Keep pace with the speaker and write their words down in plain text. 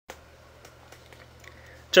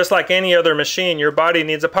Just like any other machine, your body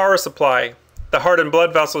needs a power supply. The heart and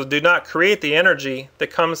blood vessels do not create the energy that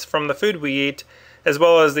comes from the food we eat, as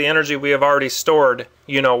well as the energy we have already stored,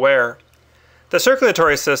 you know where. The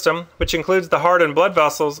circulatory system, which includes the heart and blood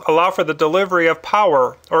vessels, allow for the delivery of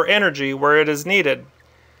power or energy where it is needed.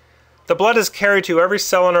 The blood is carried to every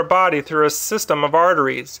cell in our body through a system of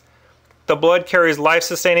arteries. The blood carries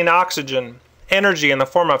life-sustaining oxygen, energy in the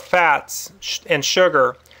form of fats and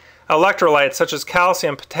sugar, electrolytes such as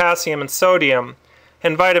calcium, potassium, and sodium,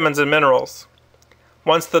 and vitamins and minerals.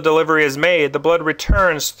 Once the delivery is made, the blood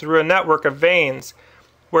returns through a network of veins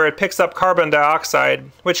where it picks up carbon dioxide,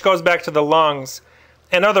 which goes back to the lungs,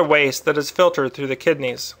 and other waste that is filtered through the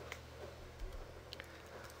kidneys.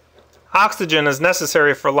 Oxygen is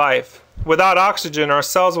necessary for life. Without oxygen, our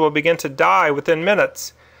cells will begin to die within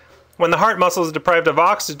minutes. When the heart muscle is deprived of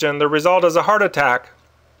oxygen, the result is a heart attack.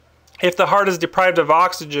 If the heart is deprived of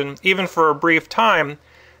oxygen, even for a brief time,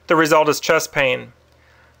 the result is chest pain.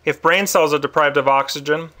 If brain cells are deprived of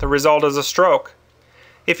oxygen, the result is a stroke.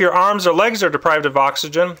 If your arms or legs are deprived of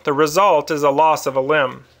oxygen, the result is a loss of a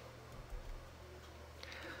limb.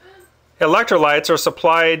 Electrolytes are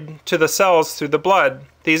supplied to the cells through the blood.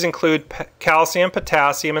 These include calcium,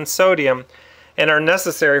 potassium, and sodium, and are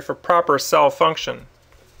necessary for proper cell function.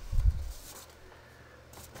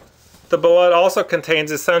 The blood also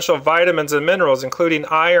contains essential vitamins and minerals, including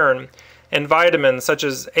iron and vitamins such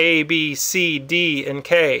as A, B, C, D, and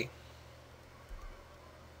K.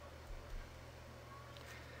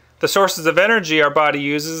 The sources of energy our body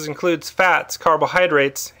uses includes fats,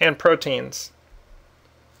 carbohydrates, and proteins.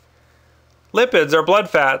 Lipids are blood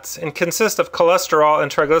fats and consist of cholesterol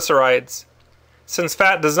and triglycerides. Since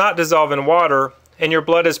fat does not dissolve in water, and your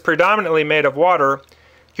blood is predominantly made of water,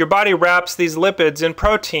 your body wraps these lipids in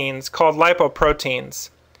proteins called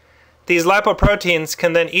lipoproteins. These lipoproteins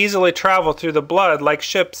can then easily travel through the blood like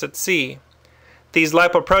ships at sea. These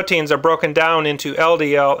lipoproteins are broken down into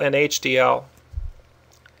LDL and HDL.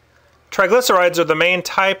 Triglycerides are the main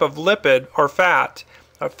type of lipid or fat,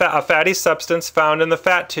 a fatty substance found in the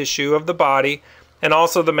fat tissue of the body, and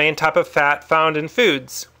also the main type of fat found in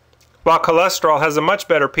foods. While cholesterol has a much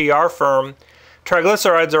better PR firm,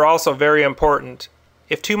 triglycerides are also very important.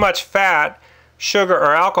 If too much fat, sugar,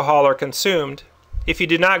 or alcohol are consumed, if you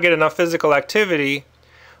do not get enough physical activity,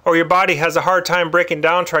 or your body has a hard time breaking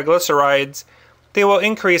down triglycerides, they will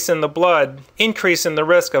increase in the blood, increasing the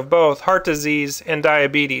risk of both heart disease and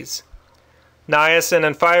diabetes. Niacin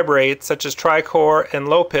and fibrates, such as Tricor and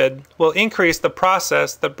Lopid, will increase the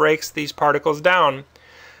process that breaks these particles down,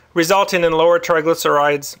 resulting in lower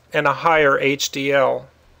triglycerides and a higher HDL.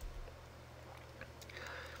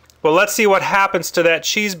 Well, let's see what happens to that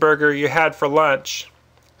cheeseburger you had for lunch.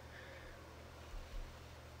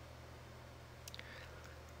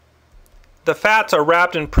 The fats are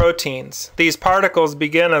wrapped in proteins. These particles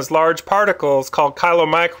begin as large particles called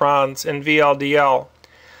chylomicrons in VLDL.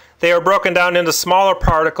 They are broken down into smaller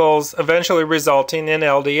particles, eventually resulting in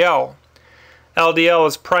LDL. LDL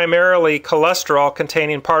is primarily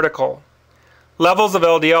cholesterol-containing particle. Levels of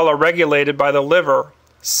LDL are regulated by the liver.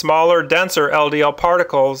 Smaller, denser LDL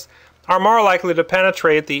particles are more likely to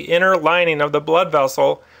penetrate the inner lining of the blood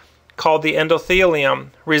vessel called the endothelium,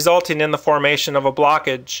 resulting in the formation of a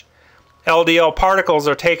blockage. LDL particles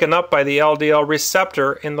are taken up by the LDL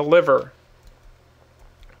receptor in the liver.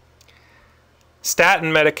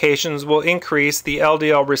 Statin medications will increase the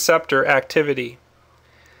LDL receptor activity.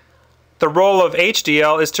 The role of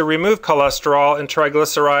HDL is to remove cholesterol and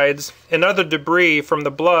triglycerides and other debris from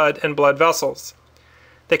the blood and blood vessels.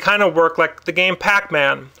 They kind of work like the game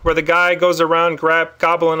Pac-Man, where the guy goes around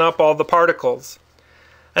gobbling up all the particles.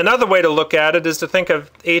 Another way to look at it is to think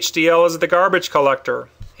of HDL as the garbage collector.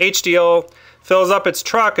 HDL fills up its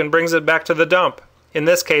truck and brings it back to the dump, in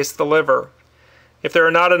this case the liver. If there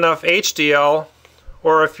are not enough HDL,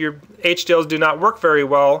 or if your HDLs do not work very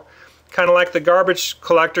well, kind of like the garbage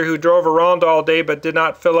collector who drove around all day but did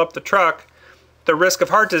not fill up the truck, the risk of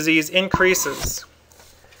heart disease increases.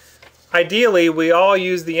 Ideally, we all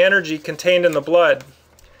use the energy contained in the blood.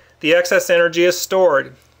 The excess energy is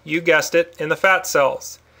stored, you guessed it, in the fat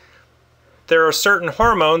cells. There are certain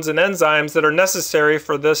hormones and enzymes that are necessary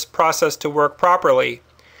for this process to work properly.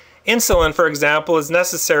 Insulin, for example, is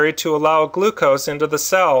necessary to allow glucose into the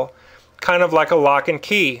cell, kind of like a lock and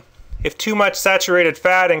key. If too much saturated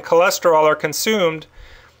fat and cholesterol are consumed,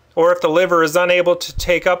 or if the liver is unable to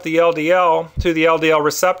take up the LDL through the LDL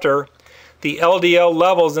receptor, the LDL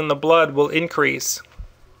levels in the blood will increase.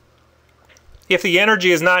 If the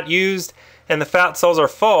energy is not used and the fat cells are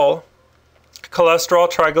full,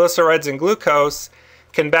 cholesterol, triglycerides, and glucose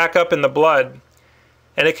can back up in the blood,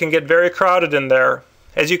 and it can get very crowded in there.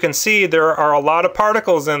 As you can see, there are a lot of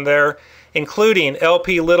particles in there, including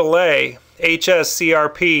Lp(a),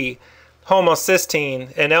 HSCRP,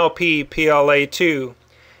 homocysteine, and Lp(PLA2).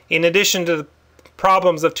 In addition to the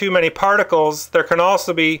problems of too many particles, there can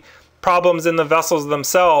also be problems in the vessels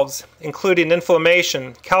themselves, including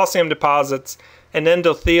inflammation, calcium deposits, and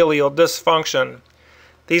endothelial dysfunction.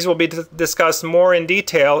 These will be discussed more in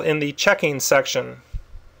detail in the checking section.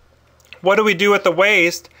 What do we do with the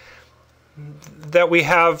waste that we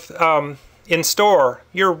have in store?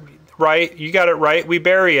 You're right, you got it right, we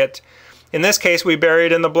bury it. In this case, we bury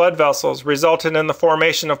it in the blood vessels, resulting in the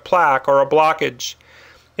formation of plaque or a blockage.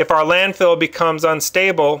 If our landfill becomes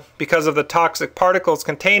unstable because of the toxic particles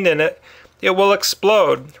contained in it, it will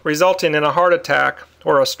explode, resulting in a heart attack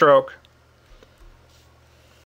or a stroke.